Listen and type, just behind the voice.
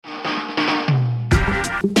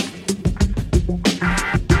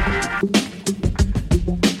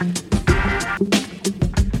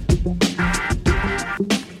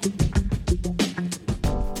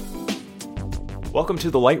Welcome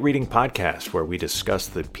to the Light Reading Podcast, where we discuss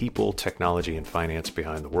the people, technology, and finance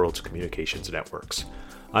behind the world's communications networks.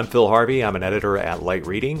 I'm Phil Harvey. I'm an editor at Light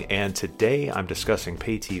Reading, and today I'm discussing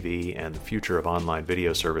pay TV and the future of online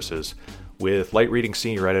video services with Light Reading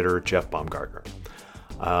senior editor Jeff Baumgartner.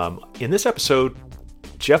 In this episode,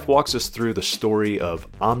 Jeff walks us through the story of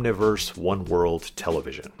Omniverse One World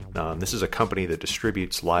Television. This is a company that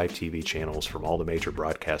distributes live TV channels from all the major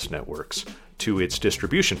broadcast networks to its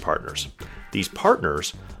distribution partners. These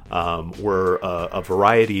partners were a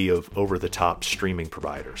variety of over-the-top streaming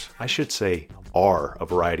providers. I should say are a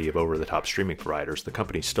variety of over-the-top streaming providers. The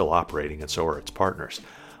company's still operating, and so are its partners.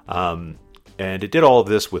 And it did all of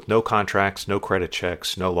this with no contracts, no credit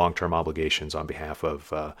checks, no long-term obligations on behalf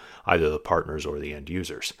of either the partners or the end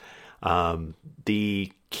users.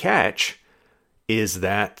 The catch is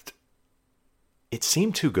that it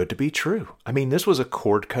seemed too good to be true. I mean, this was a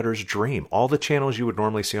cord cutter's dream. All the channels you would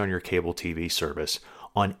normally see on your cable TV service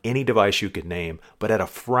on any device you could name, but at a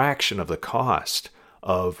fraction of the cost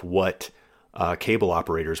of what cable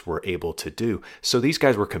operators were able to do. So these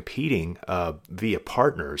guys were competing via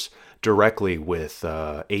partners directly with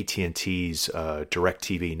AT&T's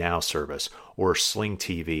DirecTV Now service, or Sling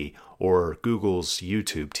TV, or Google's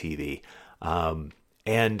YouTube TV,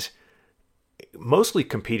 and mostly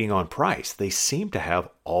competing on price. They seem to have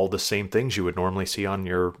all the same things you would normally see on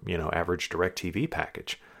your, average DirecTV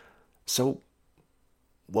package. So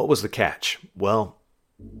what was the catch? Well,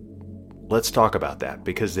 let's talk about that,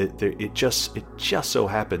 because it just so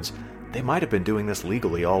happens they might have been doing this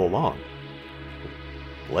legally all along.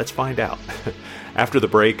 Let's find out. After the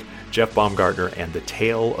break, Jeff Baumgartner and the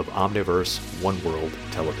tale of Omniverse One World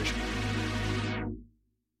Television.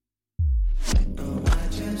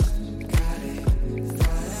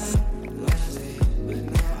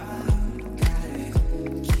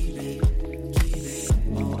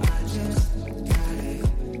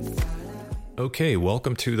 Okay,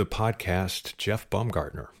 welcome to the podcast, Jeff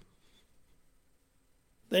Baumgartner.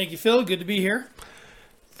 Thank you, Phil. Good to be here.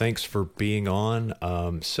 Thanks for being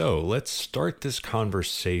on. So let's start this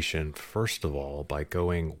conversation, first of all, by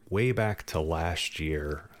going way back to last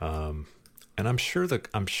year. And I'm sure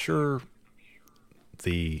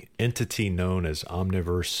the entity known as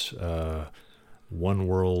Omniverse One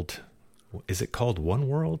World, is it called One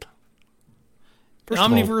World?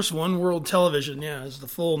 Omniverse One World Television, is the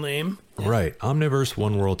full name. Right, Omniverse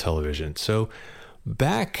One World Television. So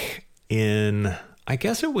back in, I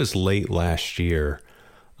guess it was late last year,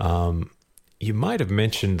 you might have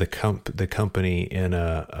mentioned the company in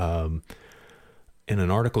an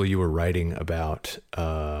article you were writing about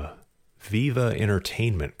Viva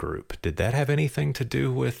Entertainment Group. Did that have anything to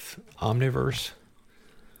do with Omniverse?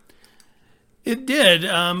 It did.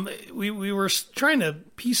 We were trying to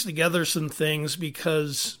piece together some things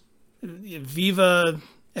because Viva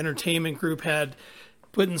Entertainment Group had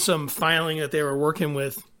put in some filing that they were working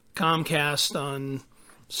with Comcast on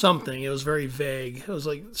something. It was very vague. It was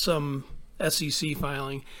like some SEC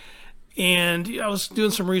filing. And I was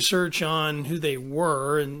doing some research on who they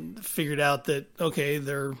were and figured out that, okay,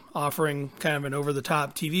 they're offering kind of an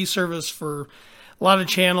over-the-top TV service for a lot of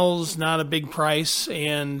channels, not a big price,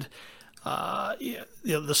 and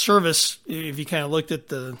the service, if you kind of looked at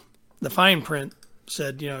the fine print,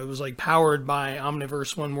 said, it was like powered by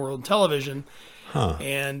Omniverse One World Television. Huh.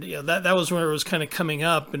 And that was where it was kind of coming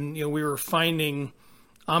up, and we were finding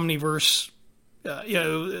Omniverse.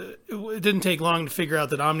 It didn't take long to figure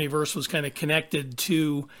out that Omniverse was kind of connected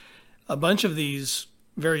to a bunch of these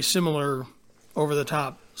very similar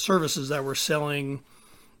over-the-top services that were selling,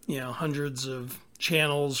 hundreds of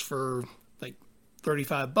channels for like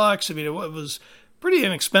 $35. I mean, it was pretty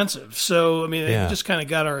inexpensive. So, it just kind of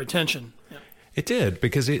got our attention. Yeah. It did,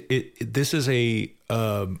 because this is a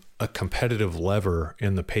competitive lever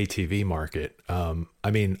in the pay TV market.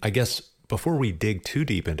 I guess before we dig too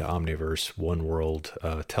deep into Omniverse One World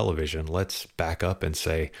Television, let's back up and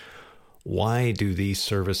say, why do these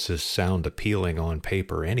services sound appealing on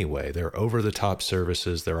paper anyway? They're over-the-top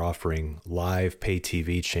services. They're offering live pay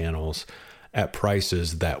TV channels at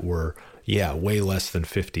prices that were, way less than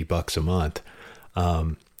 $50 a month.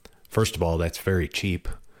 First of all, that's very cheap.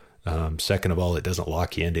 Second of all, it doesn't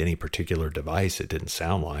lock you into any particular device. It didn't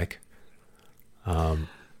sound like.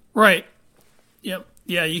 Right. Yep.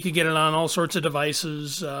 Yeah, you could get it on all sorts of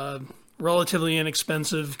devices. Relatively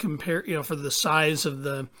inexpensive for the size of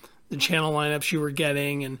the channel lineups you were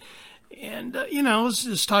getting, and I was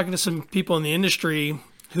just talking to some people in the industry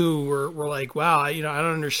who were like, wow, I don't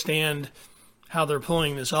understand how they're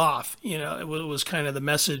pulling this off. It was kind of the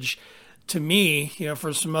message to me,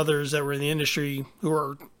 for some others that were in the industry who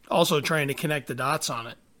are also trying to connect the dots on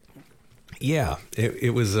it. Yeah,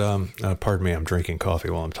 it was. Pardon me, I'm drinking coffee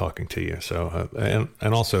while I'm talking to you. So,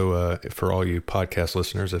 and also for all you podcast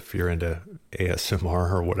listeners, if you're into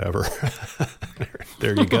ASMR or whatever,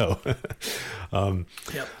 there you go.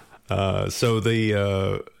 Yep. So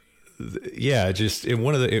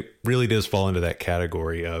it really does fall into that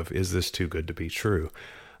category of, is this too good to be true?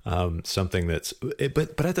 Something but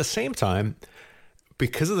at the same time,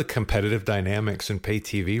 because of the competitive dynamics in pay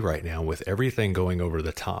TV right now, with everything going over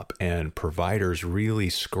the top and providers really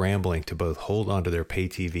scrambling to both hold on to their pay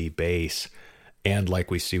TV base and, like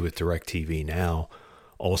we see with DirecTV now,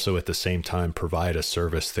 also at the same time provide a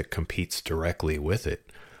service that competes directly with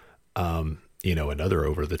it. Another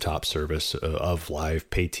over-the-top service of live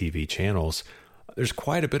pay TV channels. There's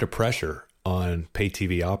quite a bit of pressure on pay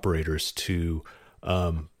TV operators to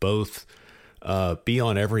both be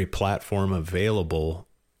on every platform available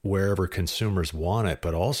wherever consumers want it,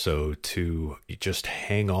 but also to just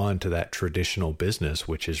hang on to that traditional business,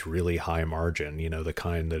 which is really high margin, the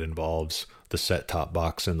kind that involves the set-top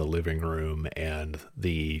box in the living room and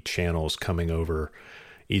the channels coming over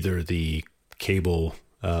either the cable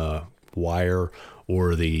wire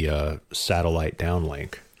or the satellite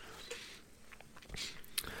downlink.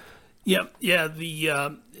 Yep. Yeah.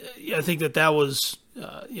 I think that was,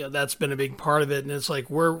 that's been a big part of it. And it's like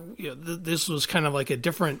this was kind of like a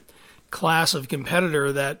different class of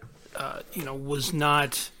competitor that, was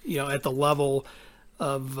not, at the level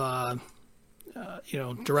of,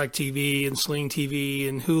 DirecTV and Sling TV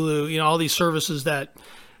and Hulu, all these services that,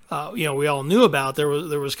 we all knew about. There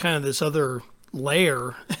was kind of this other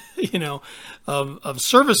layer, of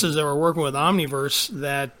services that were working with Omniverse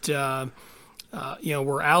that,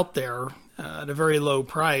 were out there at a very low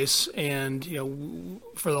price. And,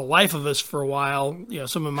 for the life of us for a while,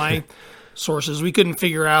 some of my sources, we couldn't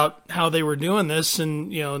figure out how they were doing this.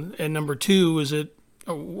 And, and number two,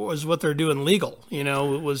 was what they're doing legal? It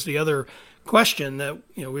was the other question that,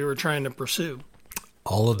 we were trying to pursue.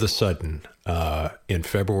 All of a sudden, in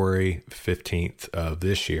February 15th of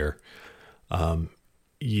this year, I'll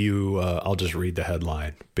just read the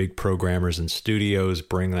headline: big programmers and studios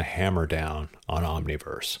bring the hammer down on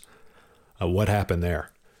Omniverse. What happened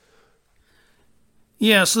there?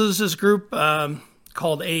 Yeah, so there's this group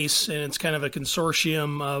called ACE, and it's kind of a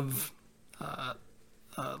consortium of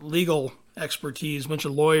legal expertise, a bunch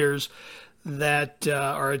of lawyers that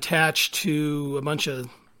are attached to a bunch of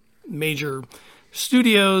major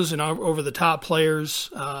studios and over-the-top players,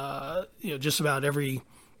 just about every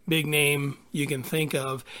big name you can think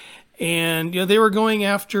of. And, they were going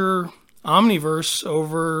after Omniverse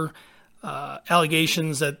over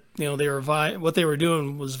allegations that, what they were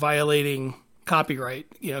doing was violating copyright,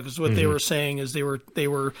 because what they were saying is they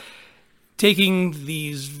were taking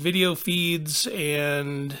these video feeds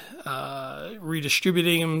and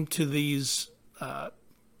redistributing them to these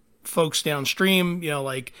folks downstream,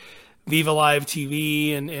 like Viva Live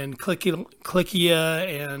TV and Clickia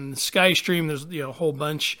and SkyStream. There's a whole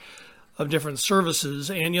bunch of different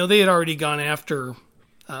services, and they had already gone after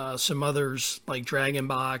some others like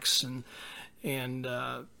Dragonbox and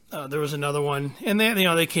there was another one, and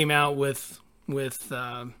they came out with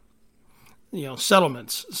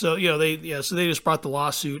settlements. So they just brought the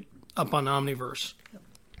lawsuit up on Omniverse.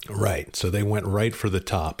 Right. So they went right for the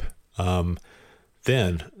top. Then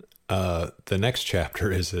the next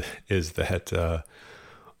chapter is that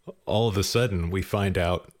all of a sudden we find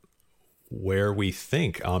out where we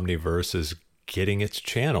think Omniverse is getting its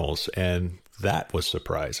channels, and that was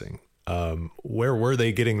surprising. Where were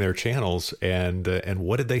they getting their channels, and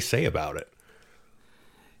what did they say about it?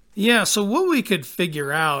 Yeah, so what we could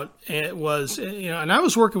figure out was, and I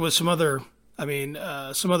was working with some other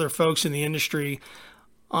folks in the industry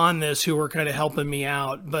on this who were kind of helping me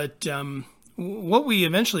out. But what we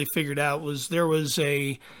eventually figured out was there was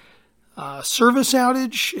a service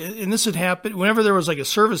outage, and this had happened whenever there was like a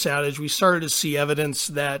service outage. We started to see evidence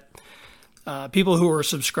that people who were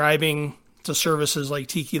subscribing to services like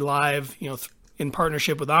Tiki Live, in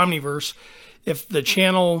partnership with Omniverse, if the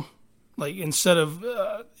channel, like instead of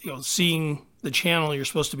seeing the channel you're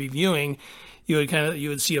supposed to be viewing, you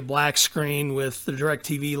would see a black screen with the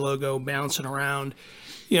DirecTV logo bouncing around,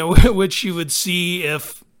 which you would see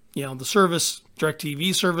if the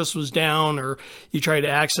DirecTV service was down, or you tried to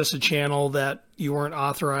access a channel that you weren't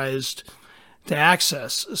authorized to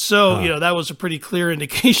access. So that was a pretty clear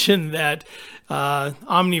indication that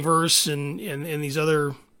Omniverse and these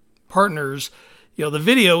other partners, the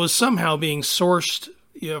video was somehow being sourced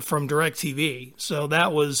from DirecTV. So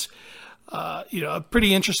that was a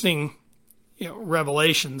pretty interesting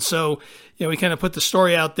revelation. So we kind of put the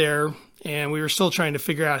story out there, and we were still trying to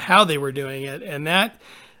figure out how they were doing it, and that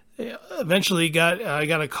eventually I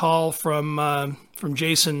got a call from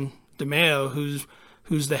Jason DeMeo,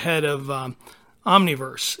 who's the head of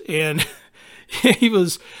Omniverse, and he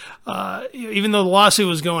was even though the lawsuit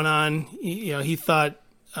was going on, he thought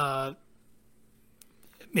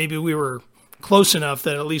maybe we were close enough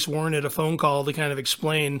that at least warranted a phone call to kind of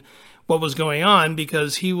explain what was going on,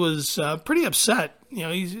 because he was pretty upset.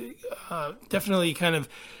 He's definitely kind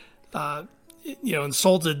of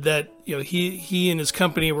insulted that he and his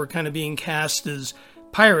company were kind of being cast as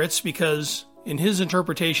pirates, because in his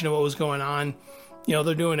interpretation of what was going on,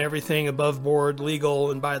 they're doing everything above board,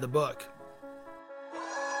 legal, and by the book.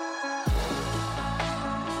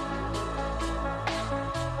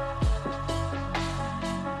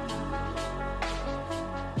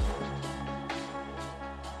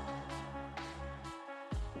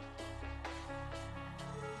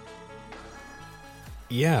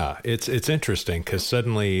 Yeah, it's interesting because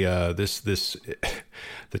suddenly the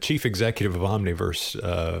chief executive of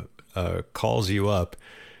Omniverse calls you up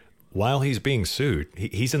while he's being sued.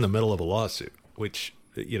 He's in the middle of a lawsuit, which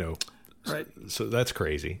right. So that's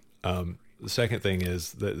crazy. The second thing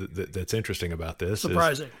is that's interesting about this.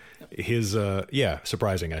 Surprising. Is his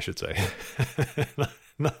surprising, I should say.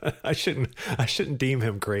 I shouldn't deem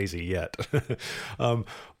him crazy yet.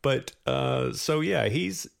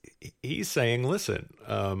 He's saying, listen,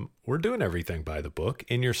 we're doing everything by the book.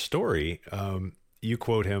 In your story, you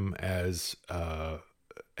quote him as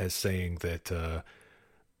saying that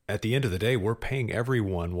at the end of the day, we're paying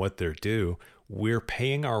everyone what they're due. We're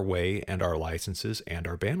paying our way and our licenses and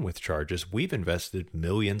our bandwidth charges. We've invested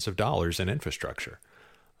millions of dollars in infrastructure.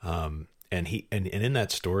 And in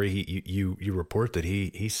that story, you report that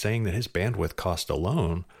he's saying that his bandwidth costs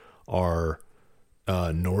alone are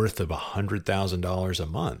north of $100,000 a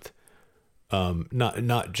month.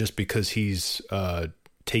 Not just because he's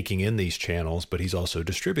taking in these channels, but he's also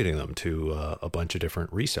distributing them to a bunch of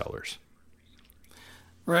different resellers.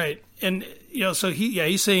 Right. And, so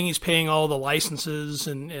he's saying he's paying all the licenses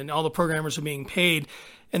and all the programmers are being paid.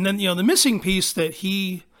 And then, the missing piece that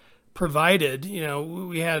he provided,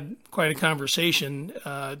 we had quite a conversation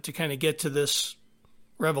to kind of get to this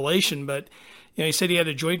revelation, but, he said he had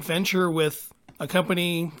a joint venture with a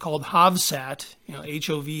company called Hovsat,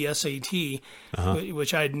 HOVSAT,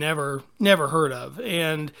 which I'd never heard of.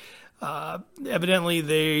 And evidently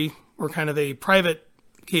they were kind of a private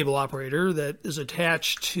cable operator that is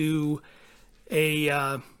attached to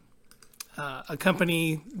a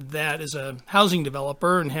company that is a housing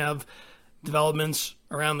developer and have developments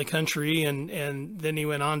around the country. And then he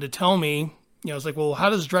went on to tell me, I was like, well, how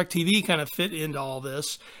does DirecTV kind of fit into all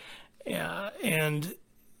this? And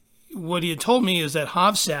what he had told me is that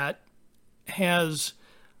Hovsat has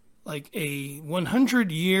like a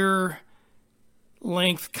 100-year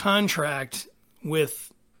length contract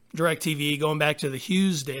with DirecTV going back to the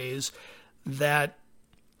Hughes days that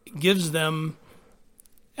gives them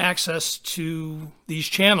access to these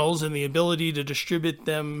channels and the ability to distribute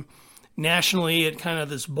them nationally at kind of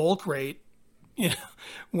this bulk rate,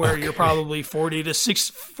 where you're probably 40 to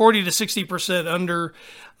 60% under,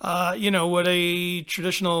 what a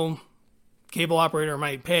traditional cable operator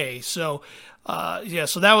might pay. So,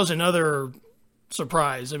 so that was another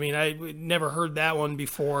surprise. I mean, I never heard that one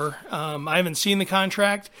before. I haven't seen the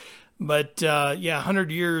contract, but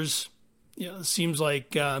 100 years, seems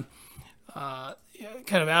like kind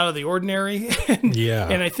of out of the ordinary.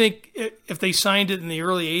 And I think if they signed it in the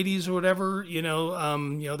early 80s or whatever,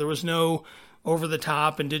 there was no over the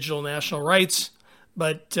top and digital national rights,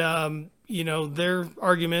 but their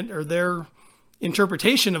argument or their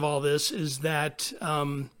interpretation of all this is that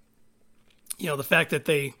the fact that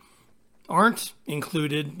they aren't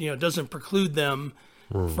included doesn't preclude them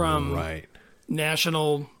from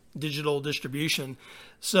national digital distribution.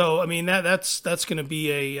 So I mean that's going to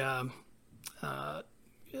be a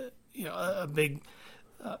big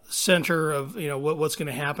center of what's going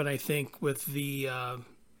to happen, I think, with the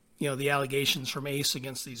the allegations from Ace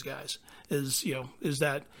against these guys. Is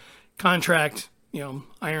that contract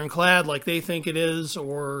ironclad like they think it is,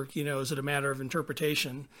 or is it a matter of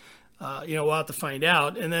interpretation? We'll have to find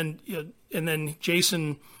out. And then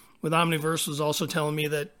Jason with Omniverse was also telling me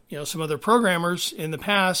that some other programmers in the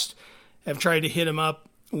past have tried to hit him up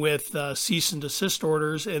with cease and desist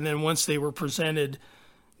orders, and then once they were presented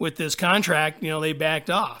with this contract, they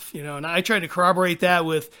backed off. And I tried to corroborate that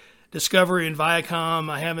with Discovery and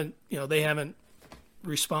Viacom. They haven't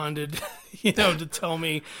responded, to tell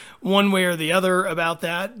me one way or the other about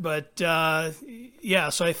that. But so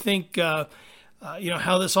I think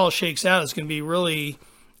how this all shakes out is going to be really,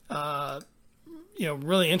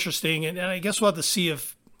 really interesting. And I guess we'll have to see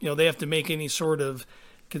if they have to make any sort of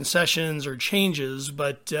concessions or changes,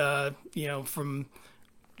 but from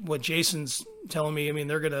what Jason's telling me, I mean,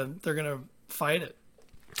 they're gonna fight it.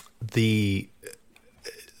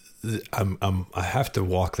 I have to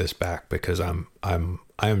walk this back because I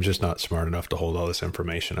am just not smart enough to hold all this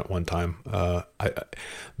information at one time.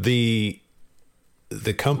 The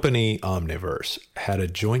company Omniverse had a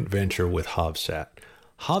joint venture with Havsat.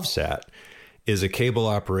 Havsat is a cable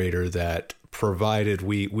operator that provided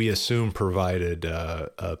pay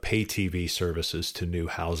TV services to new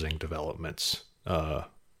housing developments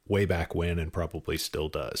way back when, and probably still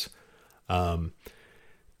does.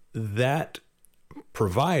 That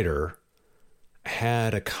provider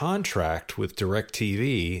had a contract with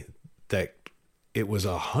DirecTV that it was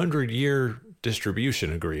 100-year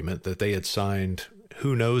distribution agreement that they had signed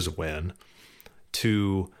who knows when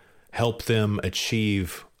to help them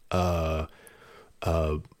achieve the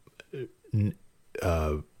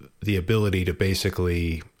ability to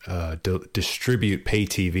basically distribute pay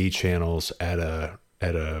TV channels at a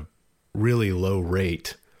really low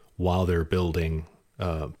rate while they're building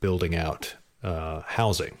out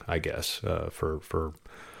housing, I guess, for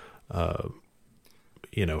I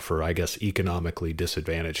guess economically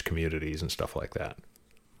disadvantaged communities and stuff like that.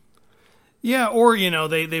 Yeah, or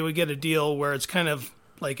they would get a deal where it's kind of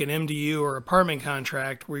like an MDU or apartment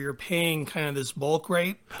contract where you're paying kind of this bulk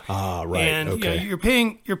rate. Ah, right. And okay.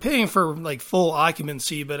 You're paying for like full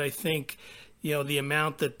occupancy, but I think the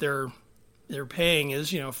amount that they're paying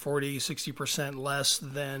is 40-60% less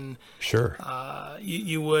than sure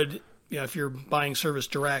you would if you're buying service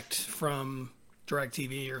direct from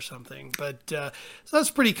DirecTV or something. But so that's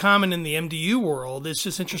pretty common in the MDU world. It's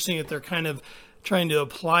just interesting that they're kind of trying to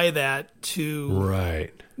apply that to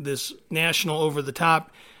this national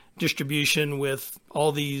over-the-top distribution with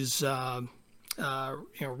all these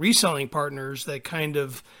reselling partners that kind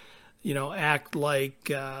of act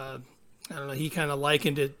like I don't know. He kind of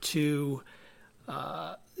likened it to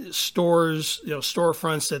stores,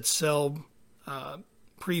 storefronts that sell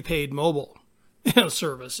prepaid mobile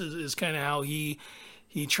service is kind of how he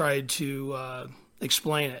tried to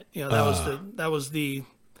explain it. That was the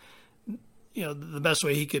best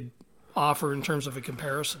way he could offer in terms of a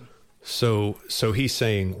comparison. So he's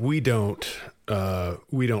saying we don't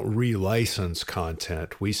relicense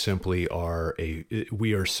content. We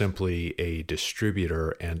are simply a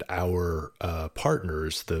distributor, and our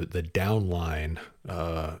partners, the downline,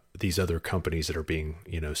 these other companies that are being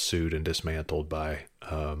sued and dismantled by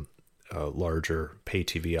larger pay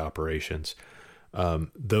TV operations.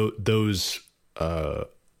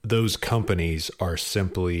 Those companies are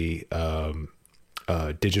simply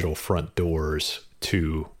digital front doors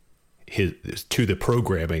to the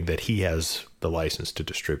programming that he has the license to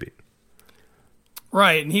distribute.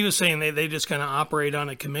 Right, and he was saying they just kind of operate on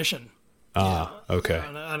a commission. Okay.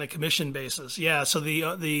 On a commission basis, yeah. So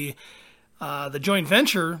the joint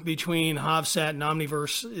venture between Havsat and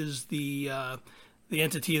Omniverse is the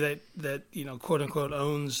entity that quote unquote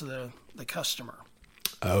owns the customer.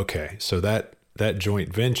 Okay, so that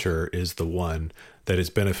joint venture is the one that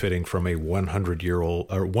is benefiting from a 100-year-old,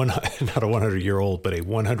 or not a 100-year-old, but a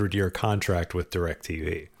 100-year contract with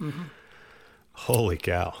DirecTV. Mm-hmm. Holy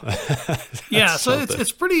cow! Yeah, so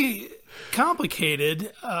it's pretty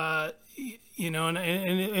complicated, and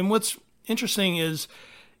what's interesting is,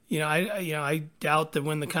 I doubt that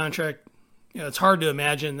when the contract, it's hard to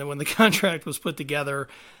imagine that when the contract was put together,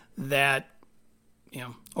 that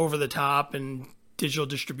over the top and digital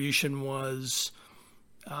distribution was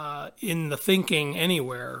in the thinking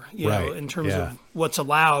anywhere, in terms of what's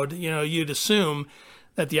allowed. You'd assume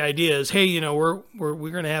that the idea is, hey, we're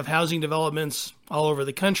going to have housing developments all over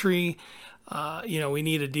the country. We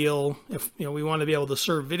need a deal if we want to be able to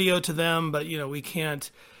serve video to them, but we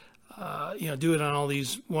can't do it on all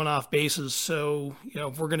these one-off bases. So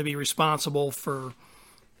if we're going to be responsible for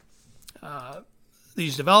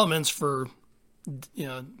these developments for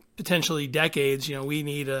potentially decades, we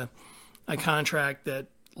need a contract that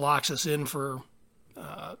locks us in for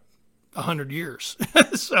 100 years.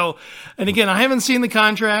 So, and again, I haven't seen the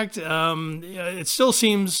contract. It still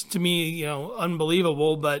seems to me,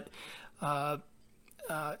 unbelievable, but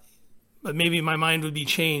maybe my mind would be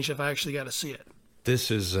changed if I actually got to see it.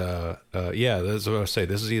 This is, that's what I say.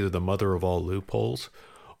 This is either the mother of all loopholes,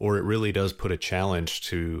 or it really does put a challenge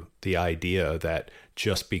to the idea that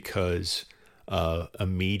just because a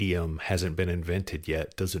medium hasn't been invented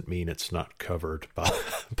yet doesn't mean it's not covered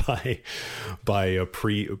by a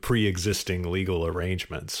pre-existing legal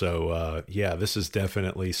arrangement. So this is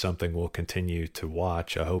definitely something we'll continue to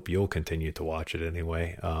watch. I hope you'll continue to watch it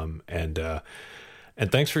anyway. And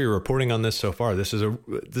And thanks for your reporting on this so far. This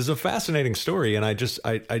is a fascinating story, and I just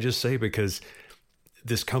say because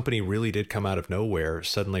this company really did come out of nowhere,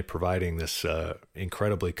 suddenly providing this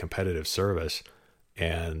incredibly competitive service,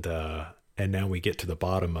 and now we get to the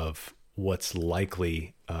bottom of what's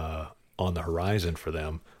likely on the horizon for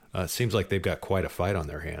them. It seems like they've got quite a fight on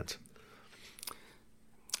their hands.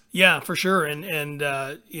 Yeah, for sure. And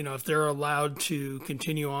if they're allowed to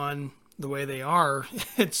continue on the way they are,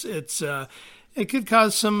 it could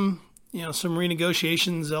cause some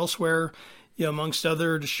renegotiations elsewhere, amongst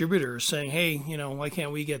other distributors saying, hey, why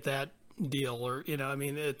can't we get that deal? Or,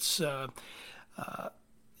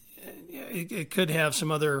 it could have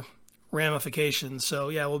some other ramifications. So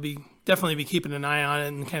yeah, we'll definitely be keeping an eye on it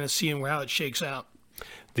and kind of seeing how it shakes out.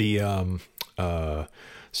 The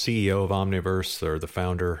CEO of Omniverse, or the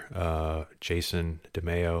founder, Jason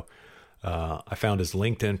DeMeo, I found his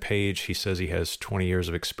LinkedIn page. He says he has 20 years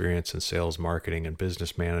of experience in sales, marketing, and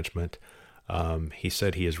business management. He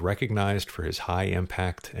said he is recognized for his high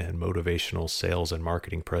impact and motivational sales and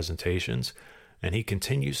marketing presentations, and he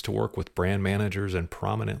continues to work with brand managers and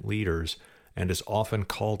prominent leaders and is often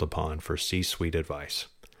called upon for C-suite advice.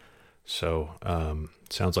 So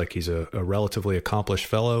sounds like he's a relatively accomplished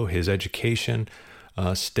fellow. His education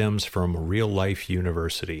stems from Real Life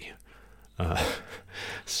University.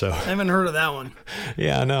 So I haven't heard of that one.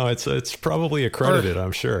 Yeah, no, it's probably accredited,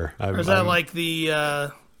 I'm sure. Or is that like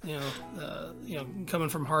the coming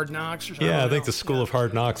from Hard Knocks or something? Yeah, I think the School of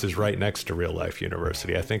Hard Knocks is right next to Real Life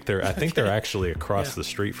University. I think they're actually across the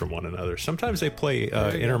street from one another. Sometimes they play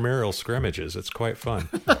intramural scrimmages. It's quite fun.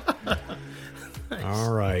 Nice.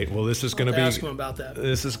 All right. Well, this is going to be. Ask him about that.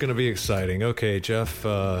 This is going to be exciting. Okay, Jeff,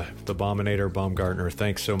 the Bominator Baumgartner.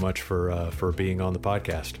 Thanks so much for being on the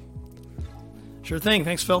podcast. Sure thing.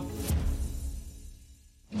 Thanks, Phil.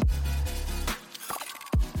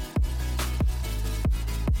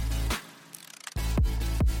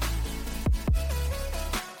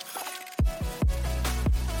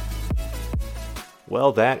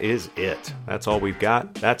 Well, that is it. That's all we've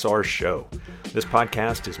got. That's our show. This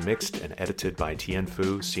podcast is mixed and edited by Tien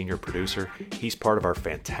Fu, senior producer. He's part of our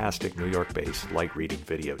fantastic New York-based Light Reading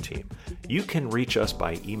video team. You can reach us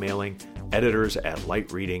by emailing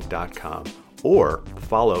editors@lightreading.com or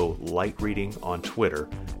follow Light Reading on Twitter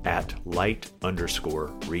 @light_reading.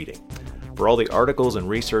 For all the articles and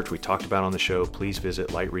research we talked about on the show, please visit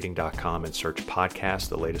lightreading.com and search podcast.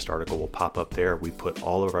 The latest article will pop up there. We put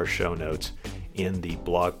all of our show notes in the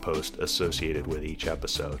blog post associated with each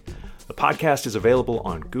episode. The podcast is available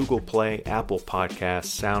on Google Play, Apple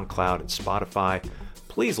Podcasts, SoundCloud, and Spotify.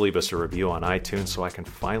 Please leave us a review on iTunes so I can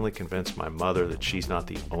finally convince my mother that she's not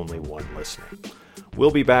the only one listening.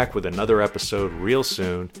 We'll be back with another episode real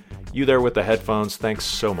soon. You there with the headphones, thanks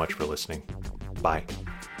so much for listening. Bye.